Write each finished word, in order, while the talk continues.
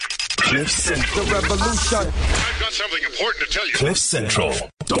Cliff Central. The revolution. I've got something important to tell you.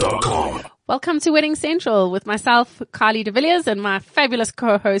 CliffCentral.com. Welcome to Wedding Central with myself, Kylie de Villiers, and my fabulous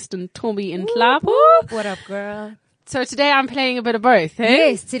co-host, Ntombi Nhlapo. What up, girl? So today I'm playing a bit of both, eh?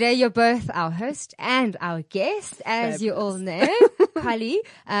 Yes, today you're both our host and our guest, as you all know. Kylie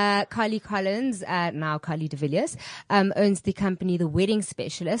Collins, now Kylie de Villiers, owns the company The Wedding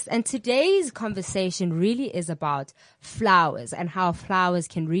Specialist. And today's conversation really is about flowers and how flowers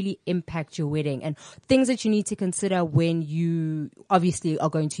can really impact your wedding and things that you need to consider when you obviously are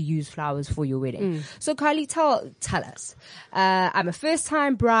going to use flowers for your wedding. So Kylie, tell us. I'm a first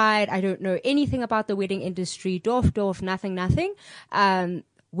time bride. I don't know anything about the wedding industry. Dorf, nothing.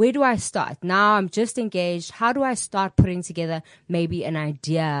 Where do I start? Now I'm just engaged. How do I start putting together maybe an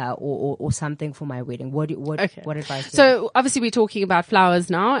idea or something for my wedding? What advice do you have? So obviously we're talking about flowers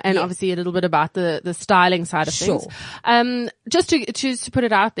now, and obviously a little bit about the styling side of things. Just to put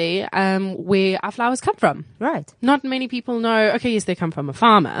it out there, where our flowers come from. Right. Not many people know, okay, yes, they come from a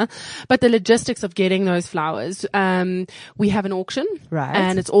farmer, but the logistics of getting those flowers, we have an auction. Right.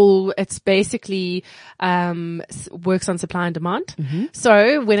 And it's basically, works on supply and demand.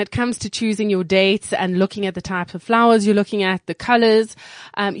 So when it comes to choosing your dates and looking at the types of flowers you're looking at, the colors,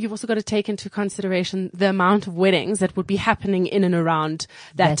 you've also got to take into consideration the amount of weddings that would be happening in and around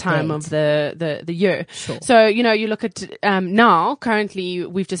that time date. of the year. Sure. So, you look at, now, currently,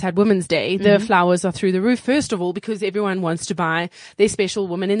 we've just had Women's Day. The flowers are through the roof, first of all, because everyone wants to buy their special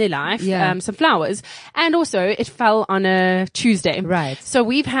woman in their life, some flowers. And also, it fell on a Tuesday. Right. So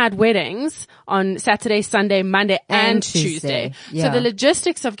we've had weddings on Saturday, Sunday, Monday, and Tuesday. Yeah. So the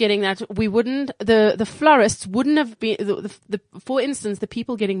logistics of getting that, the florists wouldn't have been, for instance, the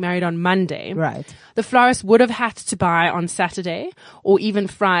people getting married on Monday. Right. The florist would have had to buy on Saturday or even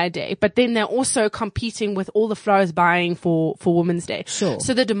Friday, but then they're also competing with all the florists buying for Women's Day. Sure.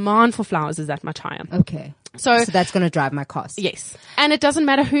 So the demand for flowers is that much higher. Okay. So that's going to drive my cost. Yes. And it doesn't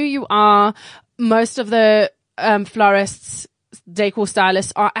matter who you are. Most of the florists, decor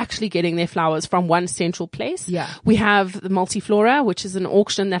stylists are actually getting their flowers from one central place. Yeah. We have the Multiflora, which is an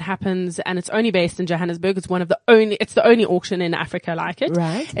auction that happens, and it's only based in Johannesburg. It's it's the only auction in Africa like it.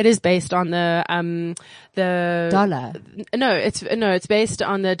 Right. It is based on the dollar. No, it's based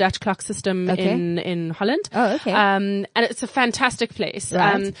on the Dutch clock system Okay. in Holland. Oh, okay. And it's a fantastic place.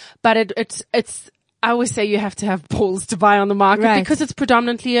 Right. But it's I always say you have to have balls to buy on the market Right. because it's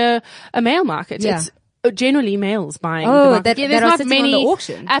predominantly a male market. Yeah. It's generally males buying the Oh, market. that are sitting on the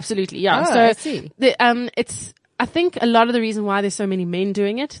auction? Absolutely, yeah. Oh, So I see. I think a lot of the reason why there's so many men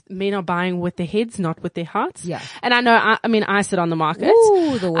doing it, men are buying with their heads, not with their hearts. Yeah. And I know, I sit on the market.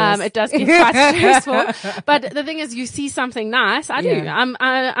 Ooh, the worst. It does get quite stressful. But the thing is, you see something nice. I do. Yeah.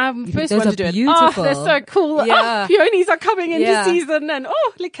 I'm first Those one are to do it. beautiful. Oh, they're so cool. Yeah. Oh, peonies are coming into Yeah. season, and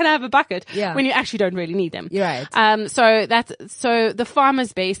can I have a bucket? Yeah. When you actually don't really need them. You're right. So the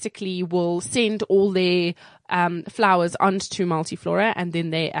farmers basically will send all their flowers onto Multiflora, and then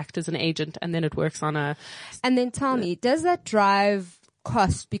they act as an agent, and then it works on a. And then tell me, does that drive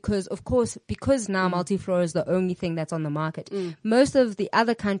cost? Because now Multiflora is the only thing that's on the market. Most of the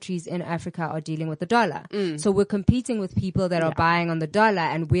other countries in Africa are dealing with the dollar. So we're competing with people that are buying on the dollar,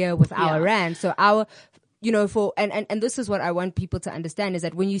 and we're with our rand. So our and this is what I want people to understand, is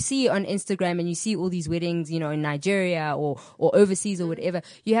that when you see on Instagram and you see all these weddings, in Nigeria or overseas or whatever,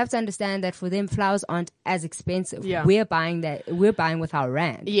 you have to understand that for them, flowers aren't as expensive. Yeah. We're buying with our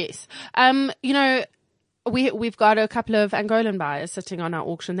rand. Yes. We've got a couple of Angolan buyers sitting on our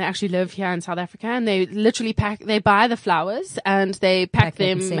auction. They actually live here in South Africa, and they literally buy the flowers and they pack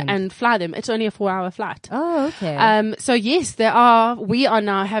them and fly them. It's only a 4-hour flight. Oh, okay. So yes, we are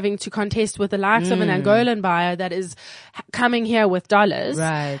now having to contest with the likes of an Angolan buyer that is coming here with dollars.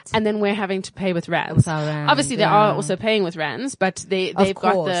 Right. And then we're having to pay with rands. With our rand, Obviously they are also paying with rands, but they've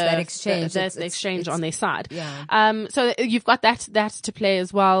got that exchange. The exchange on their side. Yeah. So you've got that to play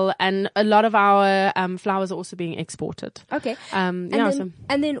as well. And a lot of our, flowers are also being exported. Okay. And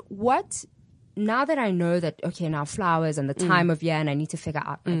then what, now that I know that, okay, now flowers and the time of year and I need to figure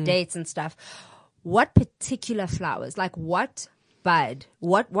out my dates and stuff, what particular flowers, like what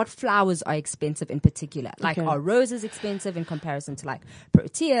flowers are expensive in particular? Like, are roses expensive in comparison to like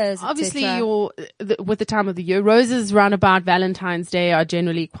proteas? Obviously, with the time of the year, roses around about Valentine's Day are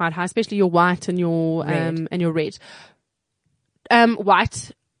generally quite high, especially your white and your red.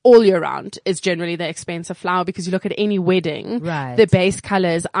 White all year round is generally the expensive flower, because you look at any wedding, right, the base color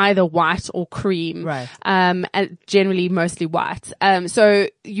is either white or cream, right, and generally mostly white. So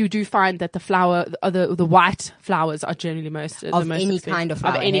you do find that the flower, or the white flowers are generally of the most any expensive. kind of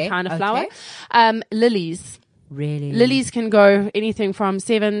flower, of any hey? kind of Okay. flower. Lilies. Really? Lilies can go anything from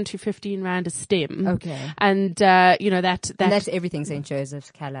 7 to 15 rand a stem. Okay. And, And that's everything, St.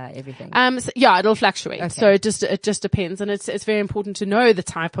 Joseph's, colour, everything. So, yeah, it'll fluctuate. Okay. So it just depends. And it's very important to know the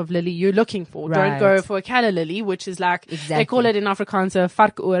type of lily you're looking for. Don't Right. go for a calla lily, which is like, they Exactly. call it in Afrikaans a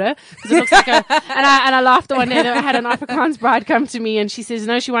varkore. Because it looks like and I laughed the one day that I had an Afrikaans bride come to me and she says,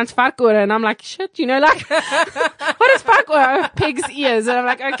 no, she wants varkore. And I'm like, shit, like, what is varkore? Pig's ears. And I'm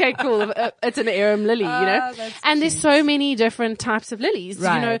like, okay, cool. It's an arum lily, that's And there's so many different types of lilies.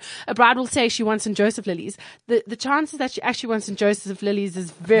 Right. A bride will say she wants St. Joseph lilies. The chances that she actually wants St. Joseph lilies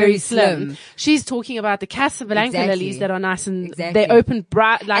is very Very slim. slim. She's talking about the Casablanca Exactly. lilies that are nice and Exactly. they open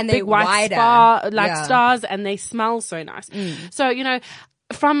bright, like And big they're white wider. Yeah. stars, and they smell so nice. So,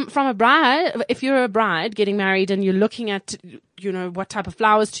 from a bride, if you're a bride getting married and you're looking at, what type of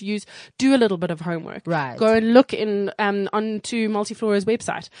flowers to use, do a little bit of homework. Right. Go and look onto Multiflora's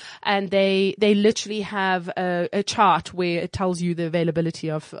website, and they literally have a chart where it tells you the availability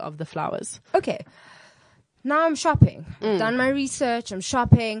of the flowers. Okay. Now I'm shopping. I've done my research. I'm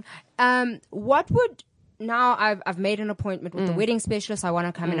shopping. Now I've made an appointment with the wedding specialist. I want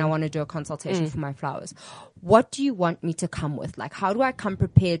to come in. I want to do a consultation for my flowers. What do you want me to come with? Like, how do I come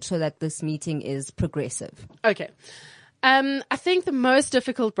prepared so that this meeting is progressive? Okay. I think the most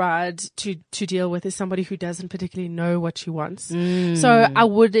difficult bride to deal with is somebody who doesn't particularly know what she wants. So I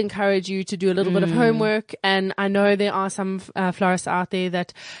would encourage you to do a little bit of homework. And I know there are some florists out there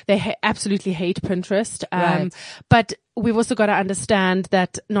that they absolutely hate Pinterest. Right. But we've also got to understand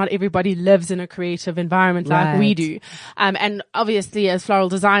that not everybody lives in a creative environment like we Right. do. And obviously as floral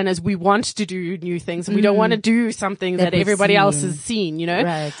designers, we want to do new things and we don't want to do something that we've everybody else seen. has seen,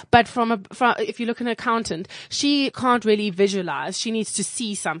 Right. But if you look at an accountant, she can't really visualize. She needs to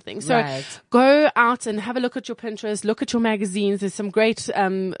see something. So Right. go out and have a look at your Pinterest, look at your magazines. There's some great,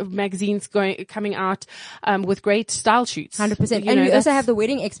 magazines coming out, with great style shoots. 100%. You And know, you also that's- have the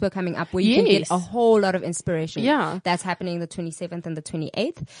Wedding Expo coming up where you can get Yes. a whole lot of inspiration. Yeah. That's happening the 27th and the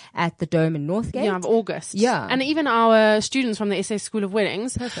 28th at the Dome in Northgate. of August. Yeah. And even our students from the SA School of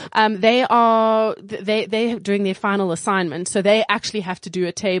Weddings, they're doing their final assignment. So they actually have to do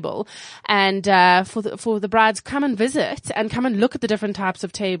a table. And, for the brides, come and visit and come and look at the different types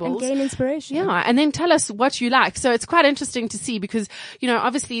of tables. And gain inspiration. Yeah, and then tell us what you like. So it's quite interesting to see because,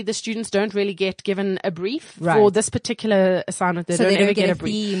 obviously the students don't really get given a brief for Right. this particular assignment. They So don't they don't ever get get a a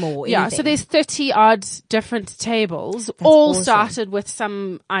brief. theme or Yeah, anything. so there's 30 odd different tables, all awesome. started with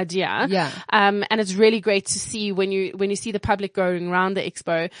some idea. Yeah. And it's really great to see when you see the public going around the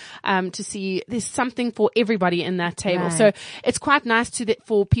expo, to see there's something for everybody in that table. Right. So it's quite nice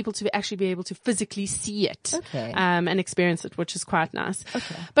for people to actually be able to physically see it. Okay. And experience it, which is quite nice.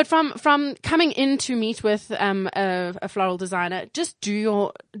 Okay. But from coming in to meet with a floral designer, just do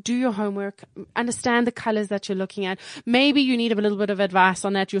your homework, understand the colors that you're looking at. Maybe you need a little bit of advice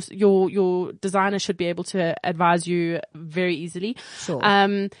on that. Your designer should be able to advise you very easily. Sure.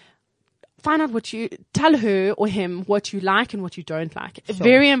 Find out tell her or him what you like and what you don't like.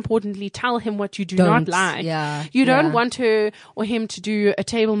 Very importantly, tell him what you do not Don't. like. Yeah. You don't Yeah. want her or him to do a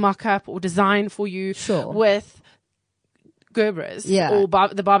table mock-up or design for you Sure. with Gerbers Yeah. or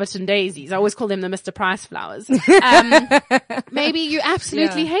the Barberton daisies. I always call them the Mr. Price flowers. Maybe you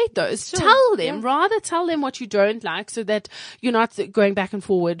absolutely hate those. Tell them, rather tell them what you don't like so that you're not going back and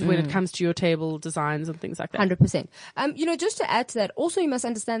forward when it comes to your table designs and things like that. 100%. Just to add to that, also you must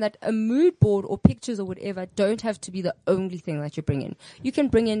understand that a mood board or pictures or whatever don't have to be the only thing that you bring in. You can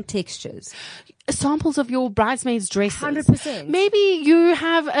bring in textures. Samples of your bridesmaids' dresses. 100%. Maybe you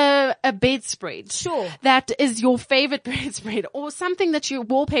have a bedspread. Sure. That is your favorite bedspread or something that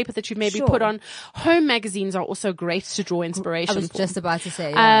wallpaper that you maybe Sure. put on. Home magazines are also great to draw inspiration I was for. just about to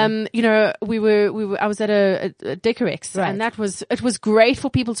say. Yeah. I was at a Decorex Right. and it was great for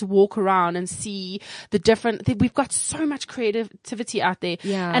people to walk around and see the different, we've got so much creativity out there.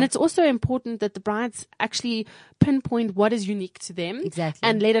 Yeah. And it's also important that the brides actually pinpoint what is unique to them. Exactly.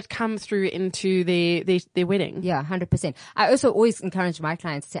 And let it come through into their wedding. Yeah, 100%. I also always encourage my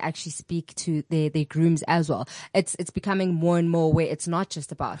clients to actually speak to their grooms as well. It's becoming more and more where it's not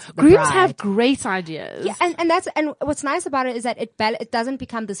just about the Grooms bride. have great ideas. Yeah, and what's nice about it is that it doesn't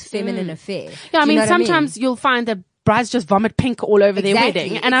become this feminine affair. Yeah, I Do you mean, know what sometimes you'll find that brides just vomit pink all over their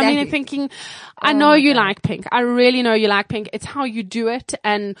wedding. And I'm really thinking, I know you like pink. I really know you like pink. It's how you do it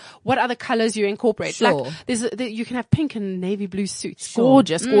and what other colors you incorporate. Sure. Like you can have pink and navy blue suits.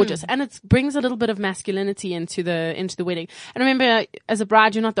 Gorgeous, gorgeous. And it brings a little bit of masculinity into the wedding. And remember, as a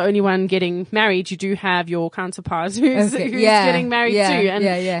bride, you're not the only one getting married. You do have your counterpart who's getting married too.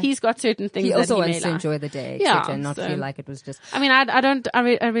 And he's got certain things he that also he wants may to like. enjoy the day, etc., and not feel like it was just. I mean,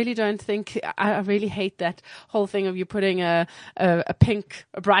 I really don't think, I really hate that whole thing of you putting a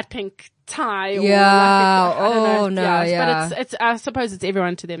bright pink tie. Or but it's I suppose it's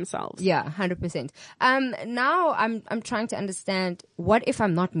everyone to themselves. Yeah, 100%. Now I'm trying to understand, what if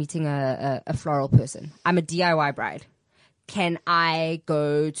I'm not meeting a floral person? I'm a DIY bride. Can I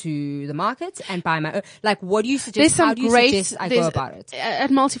go to the market and buy my own? Like, what do you suggest? How do you suggest I go about it? At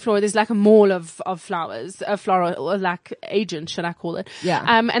Multiflora, there's like a mall of flowers, a floral, like agent, should I call it? Yeah.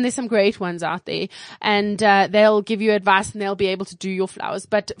 And there's some great ones out there. And, they'll give you advice and they'll be able to do your flowers.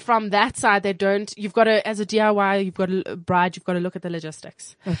 But from that side, you've got to, as a DIY, you've got a bride, you've got to look at the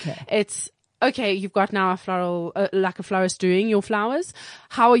logistics. Okay. Okay, you've got now a floral, like a florist doing your flowers.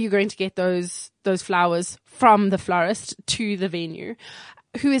 How are you going to get those flowers from the florist to the venue?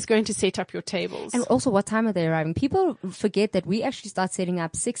 Who is going to set up your tables? And also, what time are they arriving? People forget that we actually start setting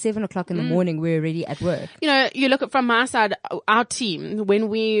up 6-7 o'clock in the morning. We're already at work. You know, you look at from my side, our team,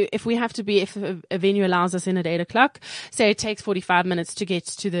 if a venue allows us in at 8 o'clock, say it takes 45 minutes to get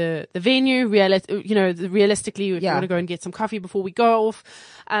to the venue. Realistically, if you want to go and get some coffee before we go off,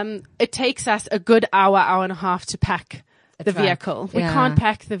 it takes us a good hour and a half to pack the vehicle. We can't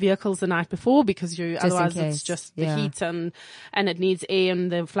pack the vehicles the night before because otherwise it's just the heat and it needs air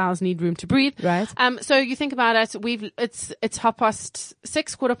and the flowers need room to breathe. Right. So you think about it, it's 6:30,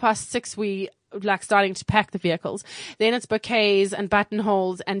 6:45, we like starting to pack the vehicles. Then it's bouquets and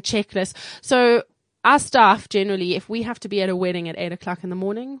buttonholes and checklists. So our staff generally, if we have to be at a wedding at 8 o'clock in the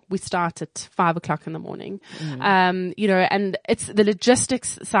morning, we start at 5 o'clock in the morning. And it's the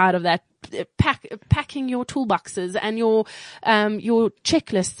logistics side of that. Packing your toolboxes and your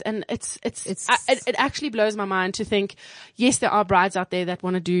checklists, and it actually blows my mind to think, yes, there are brides out there that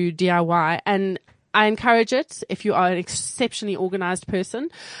want to do DIY, and I encourage it if you are an exceptionally organized person,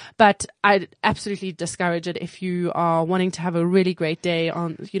 but I absolutely discourage it if you are wanting to have a really great day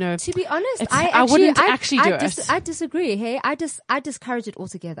on, To be honest, I wouldn't actually do it. I disagree. Hey, I discourage it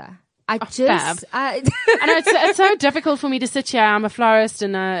altogether. I know it's so difficult for me to sit here. I'm a florist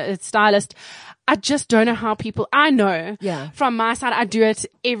and a stylist. I just don't know how people, I know from my side, I do it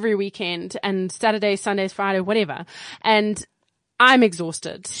every weekend and Saturdays, Sundays, Friday, whatever. And I'm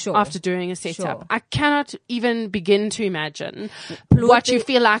exhausted after doing a setup. I cannot even begin to imagine what you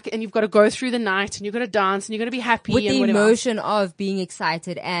feel like, and you've got to go through the night and you've got to dance and you've got to be happy with and the whatever. emotion of being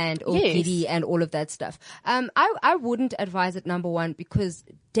excited and giddy and all of that stuff. I wouldn't advise it, number one, because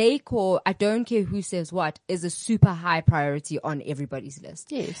decor, I don't care who says what, is a super high priority on everybody's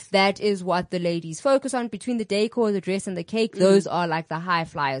list. Yes. That is what the ladies focus on. Between the decor, the dress and the cake, those are like the high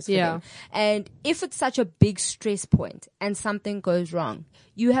flyers for them. And if it's such a big stress point and something goes wrong,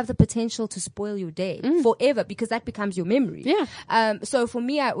 you have the potential to spoil your day forever, because that becomes your memory. Yeah. So for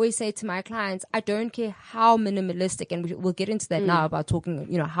me, I always say to my clients, I don't care how minimalistic, and we'll get into that now about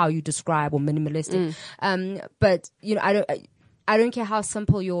talking, how you describe or minimalistic. But I don't care how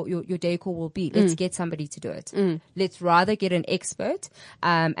simple your decor will be. Let's get somebody to do it. Let's rather get an expert,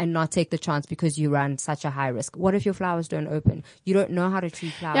 and not take the chance because you run such a high risk. What if your flowers don't open? You don't know how to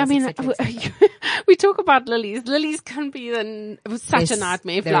treat flowers. Yeah, I mean, et cetera. we talk about lilies. Lilies can be such a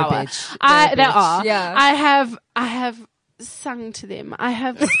nightmare they're a flower. bitch. They are. Yeah. I have sung to them. I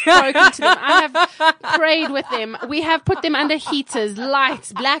have spoken to them. I have prayed with them. We have put them under heaters,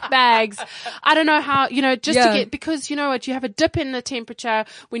 lights, black bags. I don't know how, just to get, because you know what, you have a dip in the temperature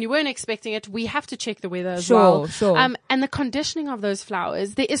when you weren't expecting it. We have to check the weather as well. Sure. And the conditioning of those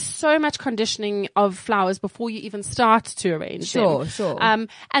flowers, there is so much conditioning of flowers before you even start to arrange them. Sure.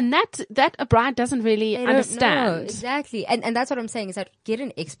 And that a bride doesn't really understand. Exactly. And that's what I'm saying, is that get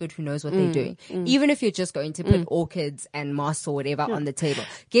an expert who knows what they're doing. Even if you're just going to put orchids and moss or whatever on the table,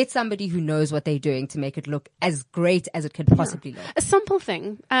 get somebody who knows what they're doing to make it look as great as it could possibly look. A simple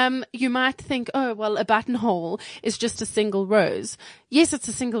thing. You might think, oh, well, a buttonhole is just a single rose. Yes, it's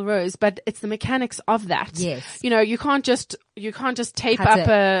a single rose, but it's the mechanics of that. Yes. You can't just tape up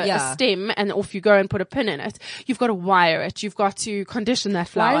a stem and off you go and put a pin in it. You've got to wire it. You've got to condition that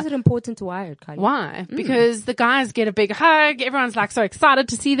flower. Why is it important to wire it, Kylie? Why? Because the guys get a big hug. Everyone's like so excited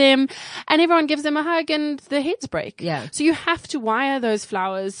to see them, and everyone gives them a hug and the heads break. Yeah. So you have to wire those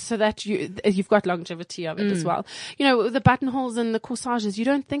flowers so that you've got longevity of it as well. The buttonholes and the corsages, you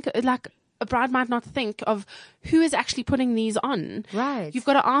don't think like, a bride might not think of who is actually putting these on. Right. You've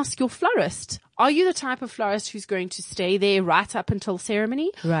got to ask your florist. Are you the type of florist who's going to stay there right up until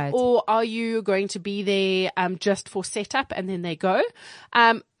ceremony? Right. Or are you going to be there just for setup and then they go?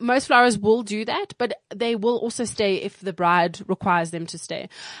 Most florists will do that, but they will also stay if the bride requires them to stay.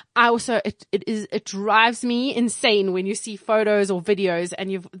 It drives me insane when you see photos or videos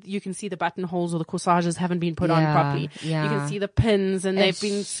and you can see the buttonholes or the corsages haven't been put on properly. Yeah. You can see the pins and they've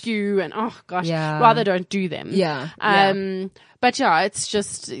been skew and oh gosh, Yeah. rather don't do them. Yeah. But yeah, it's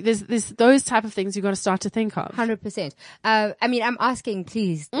just, there's those type of things you've got to start to think of. 100%. I mean, I'm asking,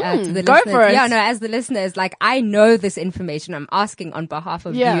 please, to the go listeners. for it. Yeah, no, as the listeners, like, I know this information. I'm asking on behalf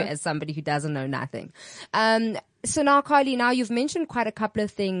of you as somebody who doesn't know nothing. So now, Carly, you've mentioned quite a couple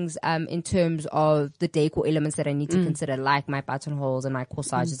of things, in terms of the decor elements that I need to consider, like my buttonholes and my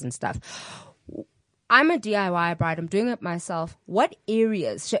corsages and stuff. I'm a DIY bride. I'm doing it myself. What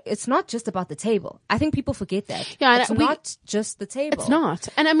areas? It's not just about the table. I think people forget that. Yeah, it's not just the table. It's not.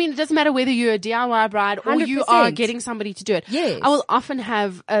 And I mean, it doesn't matter whether you're a DIY bride or you 100%. are getting somebody to do it. Yes. I will often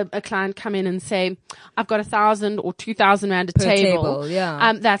have a client come in and say, I've got 1,000 or 2,000 rand a Per table. table,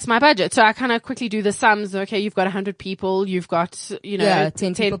 yeah. That's my budget. So I kind of quickly do the sums. Okay, you've got 100 people. You've got, 10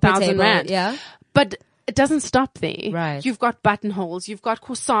 people per 10,000 table, rand. yeah. But it doesn't stop there. Right. You've got buttonholes, you've got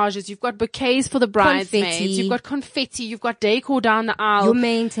corsages, you've got bouquets for the bridesmaids, Confetti. you've got confetti, you've got decor down the aisle. Your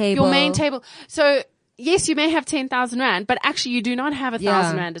main table. So yes, you may have 10,000 rand, but actually you do not have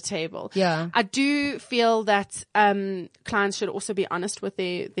 1,000 Yeah. rand a table. Yeah. I do feel that, clients should also be honest with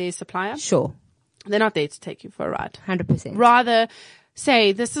their supplier. Sure. They're not there to take you for a ride. 100%. Rather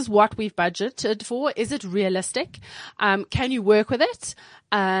say, this is what we've budgeted for. Is it realistic? Can you work with it?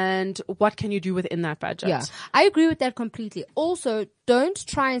 And what can you do within that budget? Yeah. I agree with that completely. Also, don't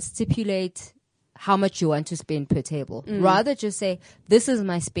try and stipulate how much you want to spend per table. Rather just say, this is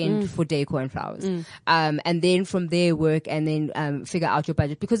my spend for decor and flowers. And then from there work and then figure out your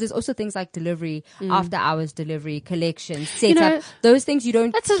budget. Because there's also things like delivery, after hours delivery, collections, setup. Those things you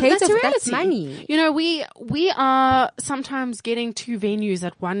don't cater for. That's money. We are sometimes getting to venues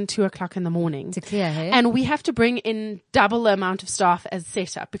at 1-2 o'clock in the morning. To clear, hey? And we have to bring in double the amount of staff as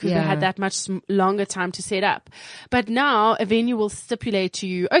setup because we Yeah. had that much longer time to set up. But now a venue will stipulate to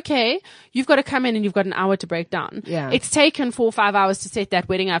you, okay, you've got to come in and you've got an hour to break down. Yeah. It's taken 4 or 5 hours to set that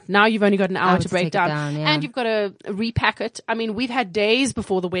wedding up. Now you've only got an hour to break take it down. down, yeah. And you've got to repack it. I mean, we've had days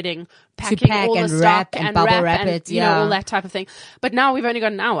before the wedding packing pack all the and stock wrap and bubble wrap and, it, you know, yeah. all that type of thing. But now we've only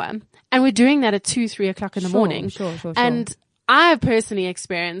got an hour and we're doing that at 2-3 o'clock in the morning. Sure. And I've personally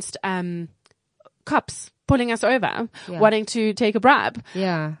experienced, cops pulling us over, wanting to take a bribe.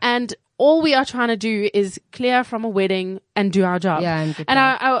 Yeah. And all we are trying to do is clear from a wedding and do our job. Yeah, and get and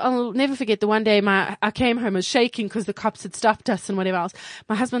back. I'll never forget the one day I came home, I was shaking because the cops had stopped us and whatever else.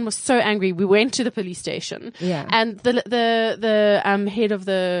 My husband was so angry. We went to the police station. Yeah. And the head of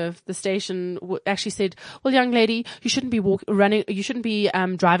the station actually said, well, young lady, you shouldn't be you shouldn't be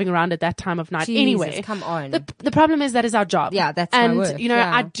driving around at that time of night. Jesus, anyway. come on. The problem is that is our job. Yeah, that's my and work, you know,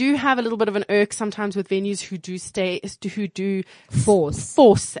 yeah. I do have a little bit of an irk sometimes with venues who do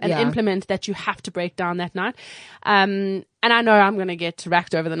Force and Yeah. implement that you have to break down that night. And I know I'm going to get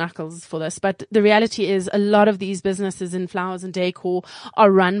racked over the knuckles for this, but the reality is a lot of these businesses in flowers and decor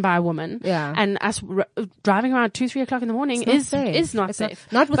are run by women. Yeah. And us driving around 2-3 o'clock in the morning is not safe.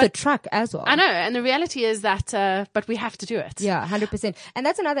 Not with a truck as well. I know. And the reality is that, but we have to do it. Yeah, 100%. And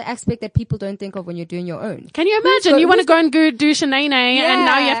that's another aspect that people don't think of when you're doing your own. Can you imagine? You want to go and do Shanae and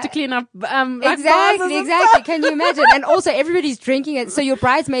now you have to clean up, Exactly. Can you imagine? And also everybody's drinking it. So your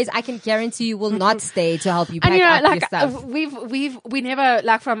bridesmaids, I can guarantee you will not stay to help you pack And you know, up your like stuff. we never,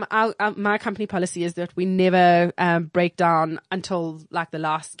 like from my company policy is that we never break down until like the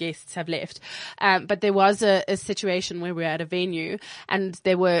last guests have left. But there was a situation where we were at a venue and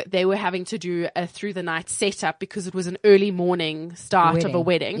they were having to do a through the night setup because it was an early morning start of a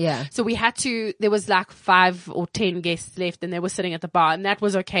wedding. Yeah. So there was like 5 or 10 guests left and they were sitting at the bar and that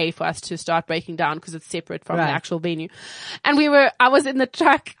was okay for us to start breaking down because it's separate from the actual venue. And I was in the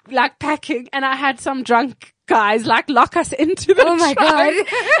truck like packing and I had some drunk guys like lock us into the Oh my truck. God.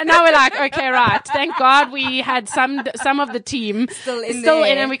 And now we're like, okay, right. Thank God we had some of the team Still in there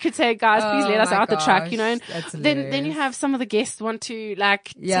there. and we could say, guys, please let us my out the truck, you know. And gosh, that's then you hilarious. have some of the guests want to like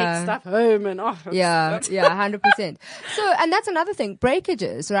take Yeah. stuff home and Yeah, 100%. So, and that's another thing,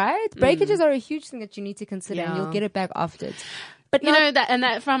 breakages, right? Breakages are a huge thing that you need to consider and you'll get it back after. But you know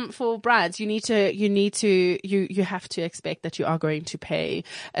that for brides, you have to expect that you are going to pay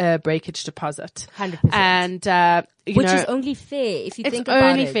a breakage deposit. 100%. And, which is only fair if you think about it.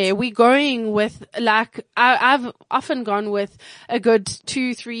 It's only fair. We're going with, like, I've often gone with a good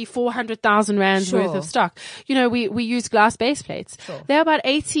 200,000-400,000 rands worth of stock. You know, we use glass base plates. Sure. They're about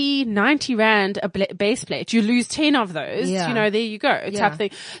 80-90 rand a base plate. You lose 10 of those. Yeah. You know, there you go. Type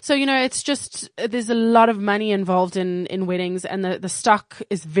thing. So, you know, it's just, there's a lot of money involved in weddings, and the stock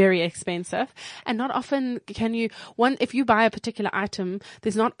is very expensive. And not often can you, if you buy a particular item,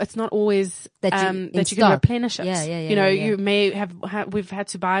 it's not always that you can replenish it. Yeah. You may we've had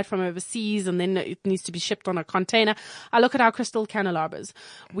to buy it from overseas, and then it needs to be shipped on a container. I look at our crystal candelabras.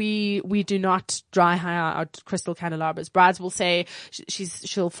 We do not dry hire our crystal candelabras. Brides will say,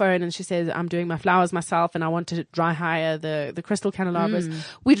 she'll phone and she says, I'm doing my flowers myself and I want to dry hire the crystal candelabras.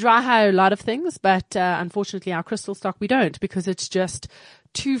 We dry hire a lot of things, but unfortunately our crystal stock we don't, because it's just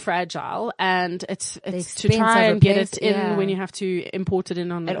too fragile, and it's to try and get it in when you have to import it in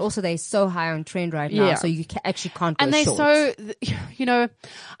on. And also they're so high on trend right now, so you actually can't go and they're short. So, you know,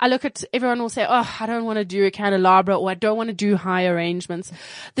 I look at, everyone will say, oh, I don't want to do a candelabra, or I don't want to do high arrangements.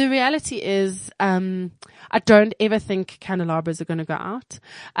 The reality is, I don't ever think candelabras are going to go out.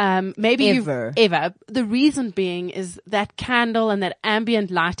 Maybe ever. The reason being is that candle and that ambient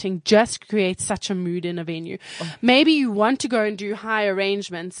lighting just creates such a mood in a venue. Maybe you want to go and do high arrangements.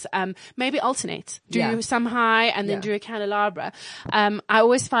 Maybe alternate. Do some high and then do a candelabra. I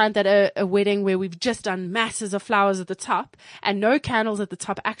always find that a wedding where we've just done masses of flowers at the top and no candles at the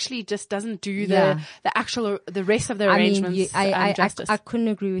top actually just doesn't do the rest of the arrangements justice. I couldn't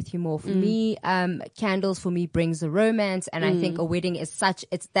agree with you more. For me, candles for me brings a romance, and I think a wedding is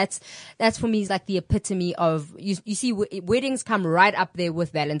that's for me is like the epitome of, you see, weddings come right up there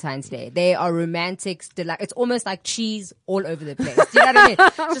with Valentine's Day. They are romantic. It's almost like cheese all over the place. Do you know what I mean?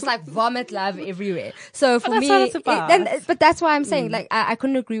 Just like vomit love everywhere. So for me, but that's why I'm saying, like, I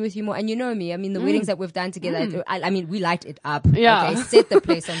couldn't agree with you more. And you know me, I mean, the weddings that we've done together, I mean, we light it up. Yeah. Okay, set the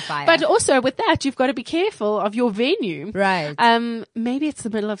place on fire. But also with that, you've got to be careful of your venue. Right. Maybe it's the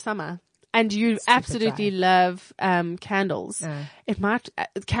middle of summer and you absolutely love candles. It might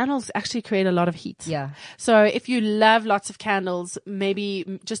candles actually create a lot of heat. Yeah. So if you love lots of candles,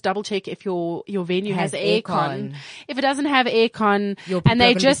 maybe just double check if your venue has aircon. If it doesn't have aircon and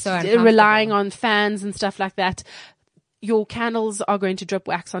they're just relying on fans and stuff like that, your candles are going to drip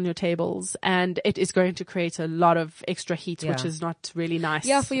wax on your tables, and it is going to create a lot of extra heat, which is not really nice.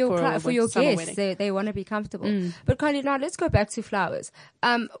 Yeah, for your guests, wedding. they want to be comfortable. But Kylie, now let's go back to flowers.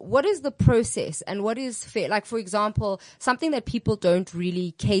 What is the process, and what is fair? Like, for example, something that people don't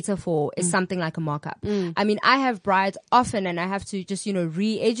really cater for is something like a mock-up. I mean, I have brides often, and I have to just,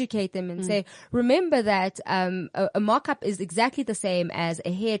 re-educate them and say, remember that a mock-up is exactly the same as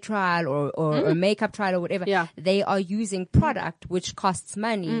a hair trial or a makeup trial or whatever. Yeah. They are using product which costs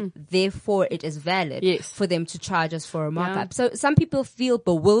money, therefore it is valid for them to charge us for a mock-up. So some people feel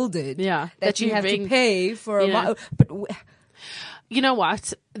bewildered that you have to pay for a mock-up. But you know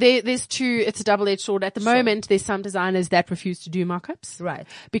what? There's it's a double-edged sword. At the moment, there's some designers that refuse to do mock-ups. Right.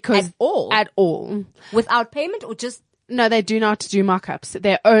 Because at all. Without payment, or just... No, they do not do mock-ups.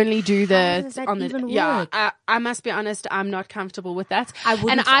 They only do How does that even work? I must be honest, I'm not comfortable with that.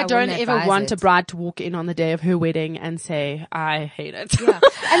 I don't ever want a bride to walk in on the day of her wedding and say, I hate it. Yeah.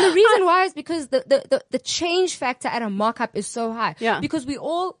 And the reason why is because the change factor at a mock-up is so high. Yeah. Because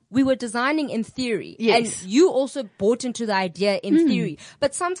we were designing in theory. Yes. And you also bought into the idea in theory.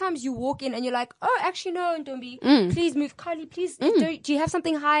 But sometimes you walk in and you're like, oh, actually no, Ntombi, please move. Kylie, please, do you have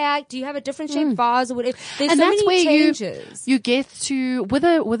something higher? Do you have a different shaped vase or whatever? There's so many changes. You get to, with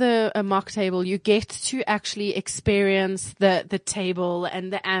a mock table, you get to actually experience the table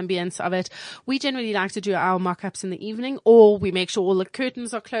and the ambience of it. We generally like to do our mock-ups in the evening, or we make sure all the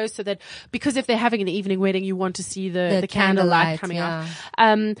curtains are closed so that, because if they're having an evening wedding, you want to see the candlelight coming out.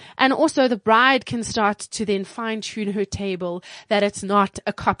 And also the bride can start to then fine tune her table, that it's not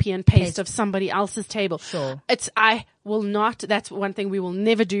a copy and paste of somebody else's table. Sure. That's one thing we will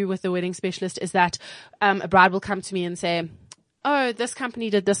never do with the wedding specialist, is that a bride will come to me and say, oh, this company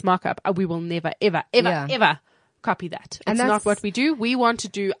did this mock-up. We will never, ever, ever, ever copy that. It's not what we do. We want to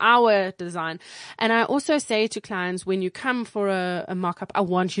do our design. And I also say to clients, when you come for a mock-up, I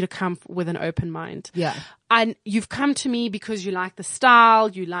want you to come with an open mind. Yeah. And you've come to me because you like the style,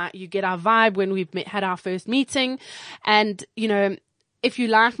 you get our vibe when we've had our first meeting. And, if you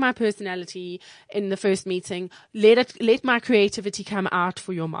like my personality in the first meeting, let my creativity come out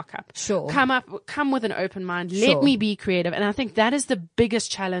for your mock-up. Sure. Come with an open mind. Let me be creative. And I think that is the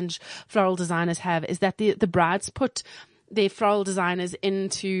biggest challenge floral designers have, is that the brides put their floral designers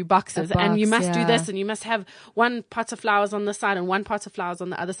into boxes, and you must do this, and you must have one pot of flowers on this side and one pot of flowers on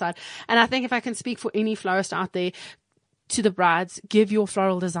the other side. And I think if I can speak for any florist out there, to the brides, give your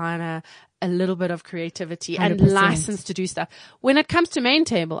floral designer a little bit of creativity 100%. and license to do stuff. When it comes to main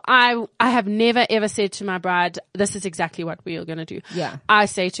table, I have never ever said to my bride, this is exactly what we are going to do. Yeah. I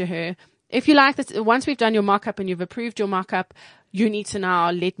say to her, if you like this, once we've done your mock-up and you've approved your mock-up, you need to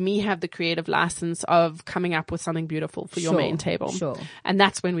now let me have the creative license of coming up with something beautiful for your main table. Sure. And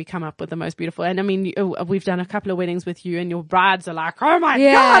that's when we come up with the most beautiful. And I mean, we've done a couple of weddings with you, and your brides are like, oh my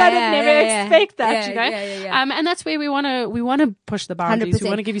God, I didn't ever expect that, you know? And that's where we want to push the boundaries. 100%. We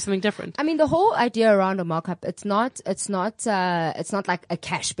want to give you something different. I mean, the whole idea around a mock-up, it's not like a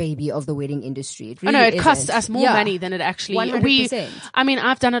cash baby of the wedding industry. It really it costs isn't. us more money than it actually. 100%. I mean,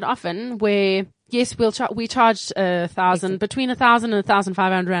 I've done it often where, yes, we charged 1,000, between 1,000 and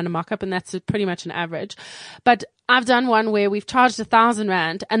 1,500 rand a mock-up, and that's pretty much an average. But I've done one where we've charged 1,000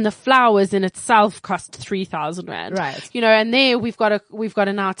 rand, and the flowers in itself cost 3,000 rand. Right. You know, and there we've got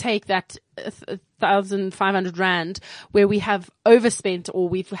to now take that 1,500 rand where we have overspent, or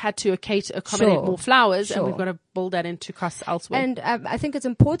we've had to accommodate more flowers, and we've got to build that into costs elsewhere. And I think it's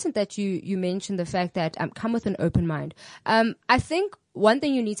important that you mentioned the fact that come with an open mind. I think one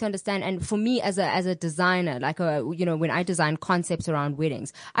thing you need to understand, and for me as a designer, like when I design concepts around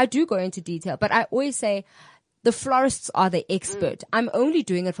weddings, I do go into detail, but I always say the florists are the expert. I'm only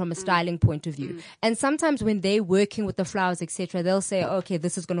doing it from a styling point of view. And sometimes when they're working with the flowers, etc., they'll say, okay,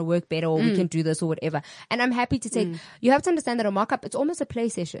 this is going to work better, or we can do this, or whatever. And I'm happy to take, you have to understand that a mock-up, it's almost a play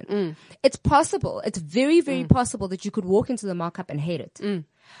session. It's possible. It's very, very possible that you could walk into the mock-up and hate it.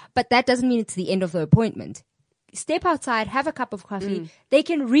 But that doesn't mean it's the end of the appointment. Step outside, have a cup of coffee. They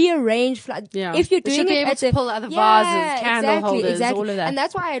can rearrange. If you're doing it, to pull other vases, candle holders, all of that. And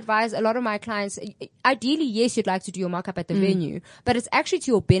that's why I advise a lot of my clients. Ideally, yes, you'd like to do your mock-up at the venue, but it's actually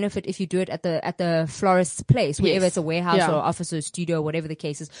to your benefit if you do it at the florist's place, wherever it's a warehouse or office or studio, or whatever the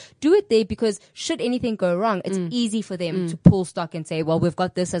case is. Do it there, because should anything go wrong, it's easy for them to pull stock and say, well, we've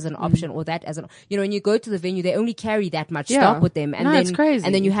got this as an option or that as an. When you go to the venue, they only carry that much stock with them, and then it's crazy.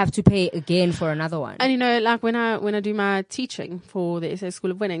 And then you have to pay again for another one. And like when I do my teaching for the SA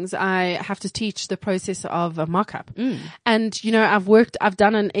School of Weddings, I have to teach the process of a mock-up. And, I've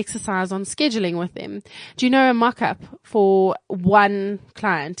done an exercise on scheduling with them. Do you know a mock-up for one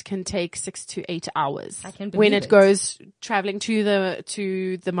client can take 6 to 8 hours? I can believe when it goes traveling to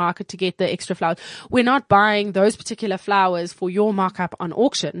the market to get the extra flowers. We're not buying those particular flowers for your mock-up on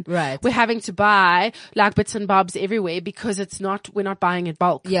auction. Right. We're having to buy like bits and bobs everywhere, because we're not buying it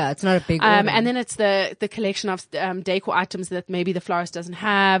bulk. Yeah, it's not a big order. And then it's the collection of decor items that maybe the florist doesn't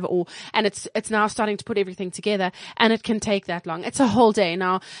have, and it's now starting to put everything together, and it can take that long. It's a whole day.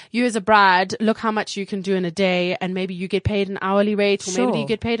 Now, you as a bride, look how much you can do in a day, and maybe you get paid an hourly rate, or maybe you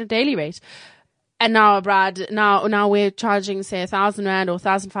get paid a daily rate. And now a bride, now we're charging, say, 1,000 rand or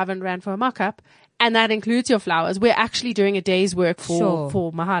 1,500 rand for a mock-up. And that includes your flowers. We're actually doing a day's work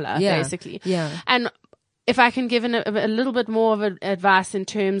for Mahala, basically. Yeah. And if I can give a little bit more of advice in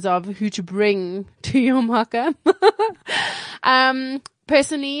terms of who to bring to your mock-up.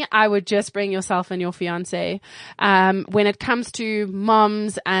 Personally, I would just bring yourself and your fiance. When it comes to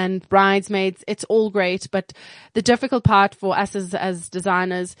moms and bridesmaids, it's all great. But the difficult part for us as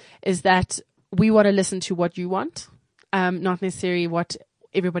designers is that we want to listen to what you want, not necessarily what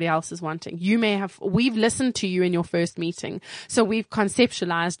everybody else is wanting. We've listened to you in your first meeting, so we've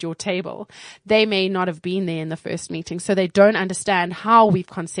conceptualized your table. They may not have been there in the first meeting, so they don't understand how we've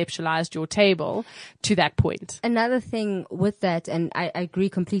conceptualized your table to that point. Another thing with that, and I agree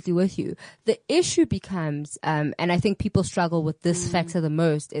completely with you, the issue becomes, and I think people struggle with this factor the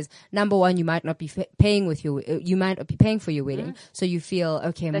most, is number one, you might not be paying you might not be paying for your wedding, so you feel,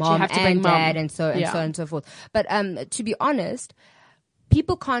 okay, that mom and dad, mom. and so on and so forth. But to be honest,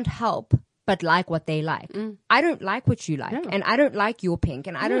 people can't help but like what they like. I don't like what you like, and I don't like your pink,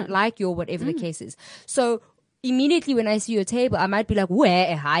 and I don't like your whatever the case is. So immediately when I see your table, I might be like,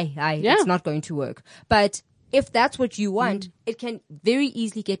 it's not going to work. But if that's what you want, it can very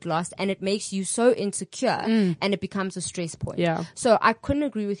easily get lost, and it makes you so insecure, and it becomes a stress point. Yeah. So I couldn't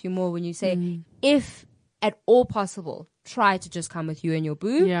agree with you more when you say, if at all possible, try to just come with you and your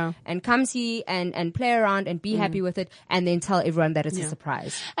boo, and come see and play around and be happy with it, and then tell everyone that it's a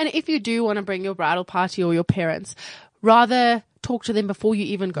surprise. And if you do want to bring your bridal party or your parents, rather talk to them before you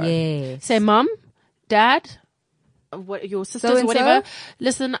even go. Yes. Say, Mom, Dad, what your sisters So-and-so? or whatever.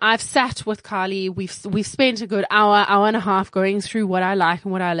 Listen, I've sat with Carly. We've spent a good hour and a half going through what I like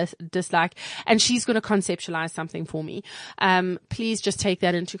and what I dislike, and she's going to conceptualize something for me. Please just take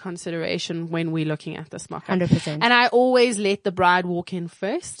that into consideration when we're looking at this mock-up. 100%. And I always let the bride walk in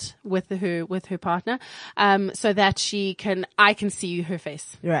first with her partner, so that I can see her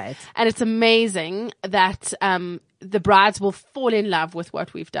face. Right. And it's amazing that, the brides will fall in love with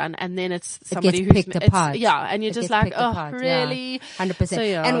what we've done, and then it's somebody gets picked apart. and you're It just gets like, picked oh, apart, really? 100%. So,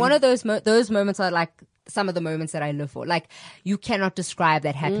 yeah. And one of those moments are like some of the moments that I live for. Like, you cannot describe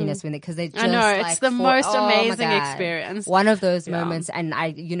that happiness when because they just I know, it's like the most oh my amazing God. experience. One of those moments, and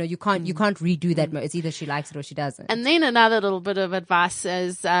you can't redo that. It's either she likes it or she doesn't. And then another little bit of advice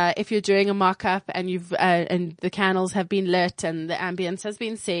is, if you're doing a mock-up and and the candles have been lit and the ambience has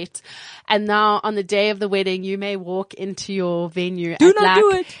been set, and now on the day of the wedding, you may walk into your venue Do at not like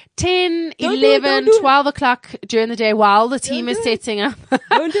do it. 10, Don't do it, 11, don't do it. 12 o'clock during the day while the team is do it. setting up.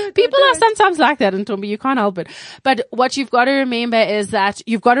 Don't do it, People don't are do it. sometimes like that in Tumbi. You can't help it. But what you've got to remember is that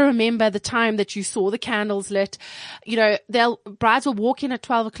you've got to remember the time that you saw the candles lit. You know, brides will walk in at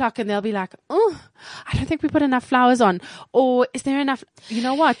 12 o'clock and they'll be like, oh, I don't think we put enough flowers on. Or is there enough? You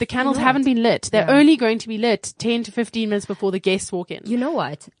know what? The candles haven't been lit. They're only going to be lit 10 to 15 minutes before the guests walk in. You know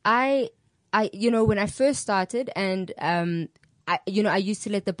what? I when I first started and, I used to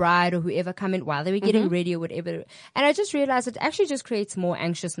let the bride or whoever come in while they were getting ready or whatever. And I just realized it actually just creates more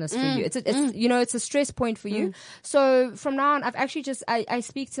anxiousness for you. It's a stress point for you. So from now on, I've actually I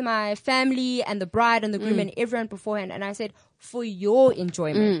speak to my family and the bride and the groom and everyone beforehand. And I said, for your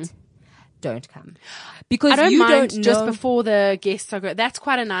enjoyment, don't come. Because I don't you mind don't know. just before the guests are going. That's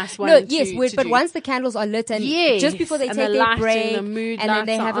quite a nice one. No, to but do. once the candles are lit and Yes, just before they and take the their lighting, break, the mood and then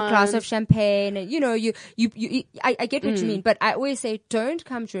they lights have are a glass on. of champagne, and I get what you mean, but I always say don't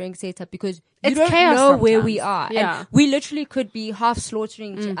come during setup because you It's don't chaos know where we sometimes. are, Yeah. and we literally could be half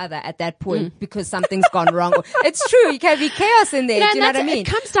slaughtering each other at that point because something's gone wrong. It's true, you can be chaos in there. Yeah, do you know what I mean? It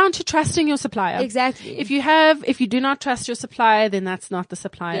comes down to trusting your supplier. Exactly. If you do not trust your supplier, then that's not the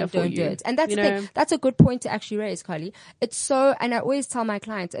supplier Then for don't you. do it. And that's you the know? thing. That's a good point to actually raise, Carly. It's so, and I always tell my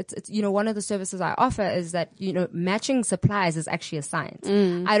clients, it's one of the services I offer is that, matching suppliers is actually a science.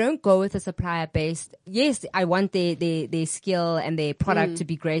 I don't go with a supplier based, yes, I want their skill and their product to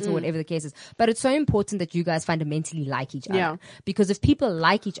be great or whatever the case is, but it's so important that you guys fundamentally like each other. Yeah. Because if people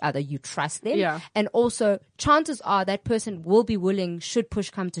like each other, you trust them. Yeah. And also, chances are that person will be willing, should push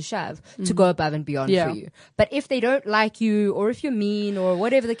come to shove, to go above and beyond Yeah. for you. But if they don't like you, or if you're mean, or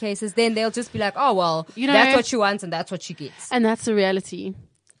whatever the case is, then they'll just be like, oh, well, that's what she wants and that's what she gets. And that's the reality.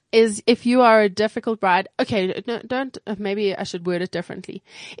 Is if you are a difficult bride, okay, no, don't, maybe I should word it differently.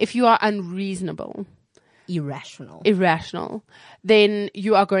 If you are unreasonable, irrational, then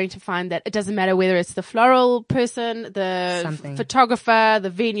you are going to find that it doesn't matter whether it's the floral person, the Something. photographer, the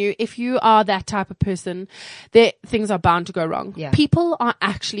venue. If you are that type of person, things are bound to go wrong. Yeah. People are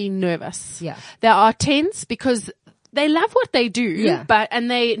actually nervous. Yeah. They are tense because they love what they do, Yeah. and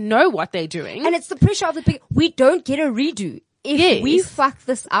they know what they're doing. And it's the pressure of the big, we don't get a redo. If Yes. we fuck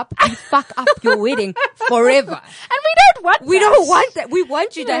this up, we fuck up your wedding forever. And we don't want that. We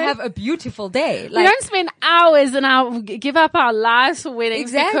want you to have a beautiful day. We don't spend hours and give up our lives for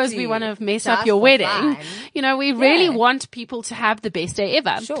weddings because Exactly. we want to mess Just up your for wedding. fun. We really want people to have the best day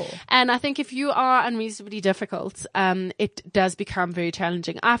ever. Sure. And I think if you are unreasonably difficult, it does become very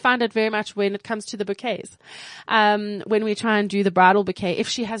challenging. I find it very much when it comes to the bouquets. When we try and do the bridal bouquet, if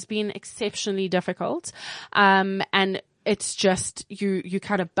she has been exceptionally difficult, and it's just you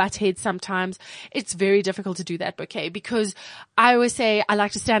kind of butt heads sometimes. It's very difficult to do that bouquet because I always say I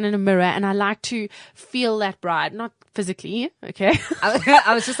like to stand in a mirror and I like to feel that bride, not physically, okay?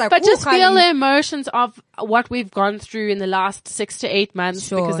 I was just like, But ooh, just Carly. feel the emotions of what we've gone through in the last 6 to 8 months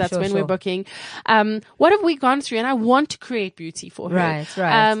Sure, because that's sure, when sure. we're booking. What have we gone through? And I want to create beauty for her.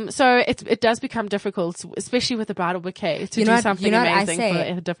 Right. So it does become difficult, especially with the bridal bouquet, to do something amazing for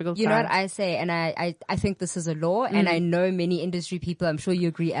a difficult You know bride. what I say? And I think this is a law, and I know many industry people, I'm sure you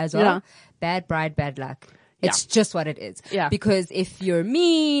agree as well. Yeah. Bad bride, bad luck. It's just what it is. Yeah. Because if you're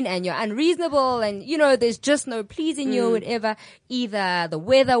mean and you're unreasonable and, there's just no pleasing you or whatever, either the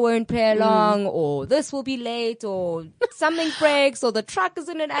weather won't play along or this will be late or something breaks or the truck is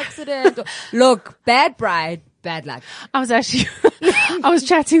in an accident. Look, bad bride, bad luck. I was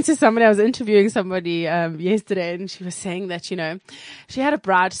chatting to somebody, I was interviewing somebody yesterday, and she was saying that, she had a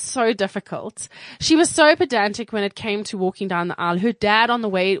bride so difficult. She was so pedantic when it came to walking down the aisle. Her dad on the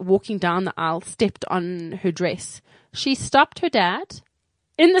way walking down the aisle stepped on her dress. She stopped her dad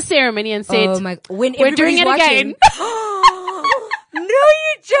in the ceremony and said, When "We're doing it everybody's again." watching. No,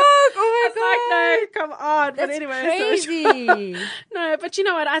 you joke. Oh It's like, no, come on. But That's anyway, crazy. no, but you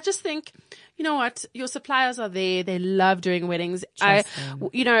know what? I just think, you know what? Your suppliers are there. They love doing weddings. I've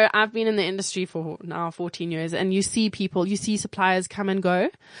been in the industry for now 14 years, and you see suppliers come and go,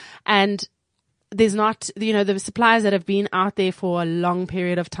 and there's not, the suppliers that have been out there for a long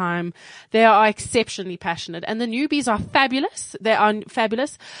period of time, they are exceptionally passionate, and the newbies are fabulous. They are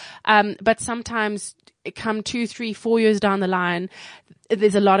fabulous. But sometimes come 2, 3, 4 years down the line,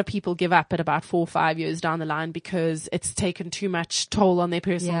 there's a lot of people give up at about 4 or 5 years down the line because it's taken too much toll on their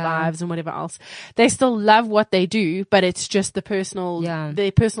personal lives and whatever else. They still love what they do, but it's just their personal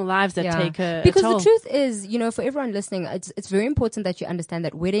lives that take a because toll. the truth is, for everyone listening, it's very important that you understand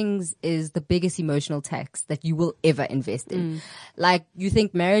that weddings is the biggest emotional tax that you will ever invest in. Like, you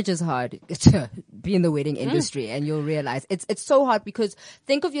think marriage is hard, be in the wedding industry and you'll realize it's so hard, because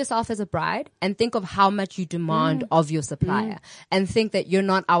think of yourself as a bride and think of how much you demand of your supplier, and think that you're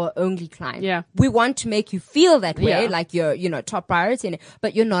not our only client. Yeah. We want to make you feel that way, Yeah. like you're, top priority,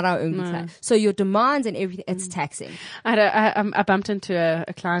 but you're not our only client. So your demands and everything, it's taxing. I bumped into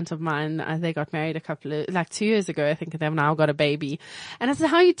a client of mine. They got married 2 years ago. I think they've now got a baby. And I said,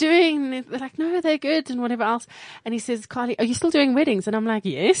 how are you doing? And they're like, no, they're good and whatever else. And he says, Carly, are you still doing weddings? And I'm like,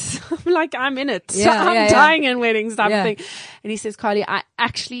 yes. I'm like, I'm in it. I'm dying in weddings type of thing. And he says, Carly, I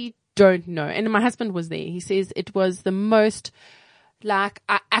actually don't know. And my husband was there. He says it was the most, like,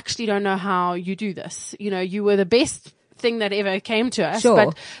 I actually don't know how you do this. You were the best thing that ever came to us, Sure.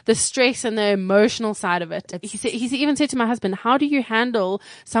 but the stress and the emotional side of it. He even said to my husband, how do you handle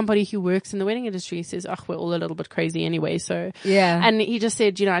somebody who works in the wedding industry? He says, we're all a little bit crazy anyway. So, Yeah. And he just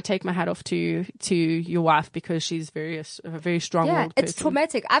said, I take my hat off to your wife, because she's a very strong-willed person. It's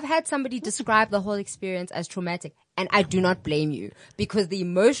traumatic. I've had somebody describe the whole experience as traumatic, and I do not blame you, because the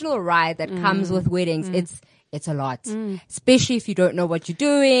emotional ride that comes with weddings, it's a lot, especially if you don't know what you're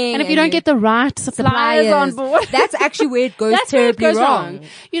doing. And if you don't get the right suppliers on board. That's actually where it goes That's where it terribly goes wrong.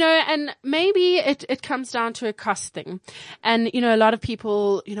 And maybe it comes down to a cost thing. And, a lot of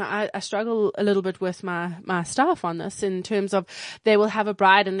people, I struggle a little bit with my staff on this, in terms of they will have a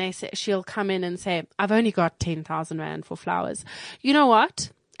bride and she'll come in and say, I've only got 10,000 Rand for flowers. You know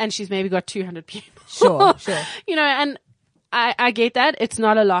what? And she's maybe got 200 people. Sure. And I get that. It's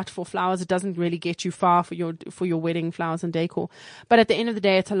not a lot for flowers. It doesn't really get you far for your wedding flowers and decor. But at the end of the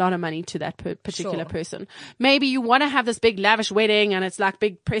day, it's a lot of money to that particular person. Maybe you want to have this big lavish wedding and it's like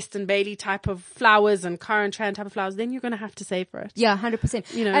big Preston Bailey type of flowers and Karen Tran type of flowers. Then you're going to have to save for it. Yeah,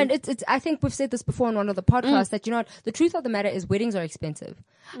 100%. And it's, I think we've said this before on one of the podcasts that, the truth of the matter is weddings are expensive.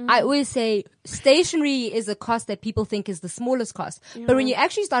 I always say stationery is a cost that people think is the smallest cost. But when you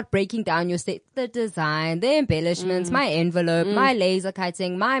actually start breaking down the design, the embellishments, my envelope, my laser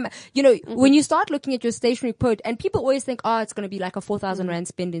cutting, when you start looking at your stationery quote, and people always think, it's going to be like a 4,000 Rand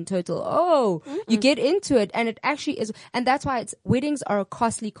spend in total. You get into it, and it actually is, and that's why weddings are a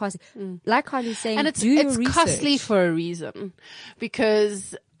costly. Like Carly's saying, and do your research. Costly for a reason,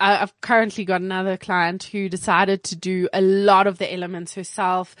 because I've currently got another client who decided to do a lot of the elements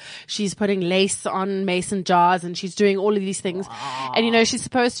herself. She's putting lace on mason jars and she's doing all of these things. Wow. And she's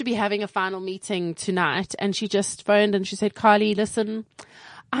supposed to be having a final meeting tonight, and she just phoned and she said, Carly, listen,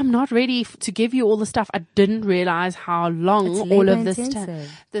 I'm not ready to give you all the stuff. I didn't realize how long all of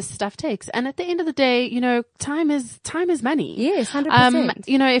this stuff takes. And at the end of the day, time is money. Yes, 100%.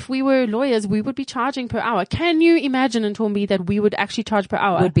 If we were lawyers, we would be charging per hour. Can you imagine, Ntombi, that we would actually charge per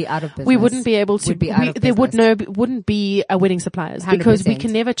hour? Would be out of business. We wouldn't be able to. Would be out of there business. wouldn't be a wedding suppliers 100%. because we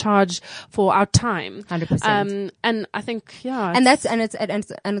can never charge for our time. 100%. And I think, and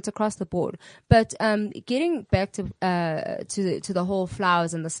it's across the board. But getting back to the whole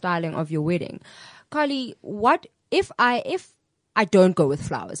flowers and the styling of your wedding, Carly, what if I don't go with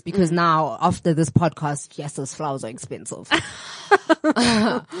flowers? Because now after this podcast, yes, those flowers are expensive.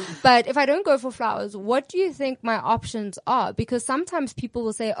 But if I don't go for flowers, what do you think my options are? Because sometimes people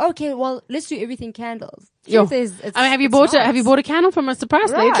will say, okay, well, let's do everything candles. Truth is, have you bought a candle from a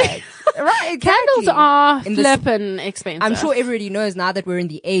surprise lately? Right, exactly. Candles are flippin' expensive. I'm sure everybody knows now that we're in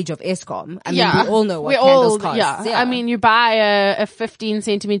the age of Eskom. I mean, we all know what candles cost. Yeah. I mean, you buy a 15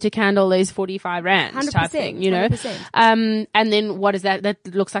 centimeter candle, there's 45 Rand 100%, type thing, 100%. And then what is that? That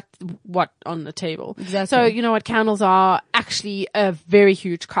looks like what on the table? Exactly. So, you know what, candles are actually a very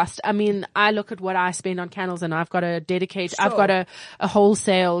huge cost. I mean, I look at what I spend on candles, and I've got a a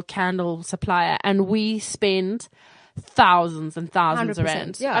wholesale candle supplier, and we spend thousands and thousands of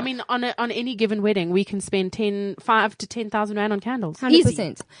Rand. Yeah. I mean, on any given wedding, we can spend 5 to 10,000 Rand on candles. 100%.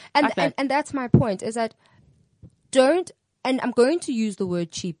 Easy. And that's my point, is that and I'm going to use the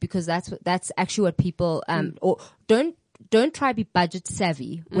word cheap because that's actually what people, or don't don't try to be budget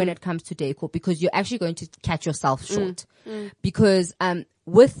savvy when it comes to decor, because you're actually going to catch yourself short. Because,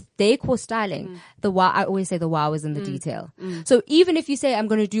 with decor styling, I always say the wow is in the detail. So even if you say, I'm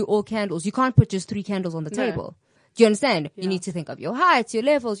going to do all candles, you can't put just 3 candles on the table. Do you understand? You need to think of your heights, your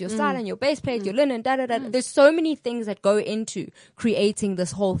levels, your styling, your base plate, your linen, There's so many things that go into creating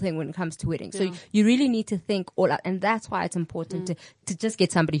this whole thing when it comes to weddings. So you really need to think all out. And that's why it's important to just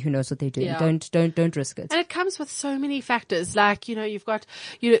get somebody who knows what they're doing. Don't risk it. And it comes with so many factors. Like, you've got,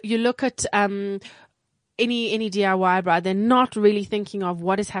 you look at, any DIY bride, they're not really thinking of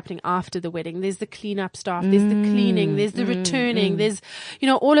what is happening after the wedding. There's the cleanup stuff, there's the cleaning, there's the returning, there's,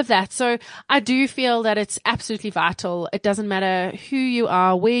 all of that. So I do feel that it's absolutely vital. It doesn't matter who you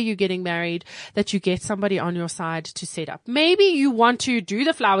are, where you're getting married, that you get somebody on your side to set up. Maybe you want to do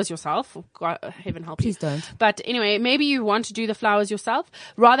the flowers yourself. God, heaven help you. Please don't. But anyway, maybe you want to do the flowers yourself.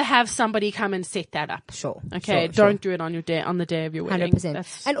 Rather have somebody come and set that up. Sure. Okay. Don't do it on the day of your wedding.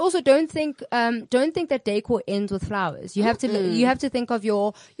 100%. And also don't think that decor ends with flowers. You have to think of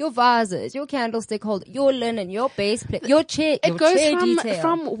your vases, your candlestick holder, your linen, your base plate, your chair. It goes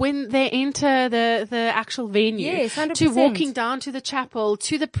from when they enter the actual venue, yes, 100%. to walking down to the chapel,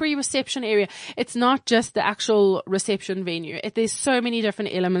 to the pre-reception area. It's not just the actual reception venue. There's so many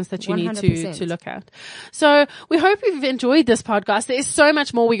different elements that you 100%. Need to look at. So we hope you've enjoyed this podcast. There is so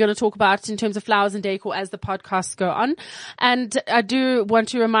much more we're going to talk about in terms of flowers and decor as the podcasts go on. And I do want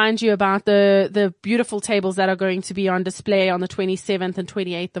to remind you about the beautiful tables that are going to be on display on the 27th and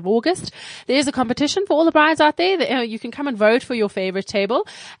 28th of August. There's a competition for all the brides out there. You can come and vote for your favorite table,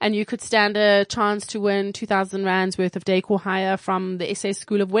 and you could stand a chance to win 2,000 rands worth of decor hire from the SA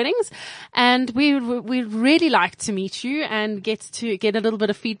School of Weddings. And we'd really like to meet you and get a little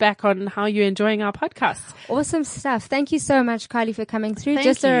bit of feedback on how you're enjoying our podcast. Awesome stuff. Thank you so much, Kylie, for coming through. Thank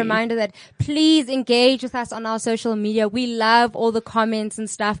Just you. a reminder that please engage with us on our social media. We love all the comments and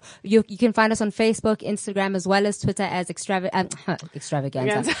stuff. You can find us on Facebook, Instagram, as well as Twitter as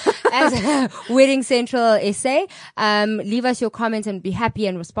Extravaganza, as Wedding Central SA. Leave us your comments and be happy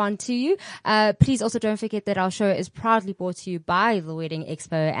and respond to you. Please also don't forget that our show is proudly brought to you by the Wedding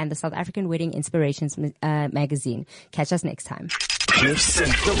Expo and the South African Wedding Inspirations magazine. Catch us next time. Cliff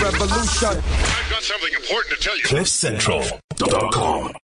Central. The revolution. I've got something important to tell you. CliffCentral.com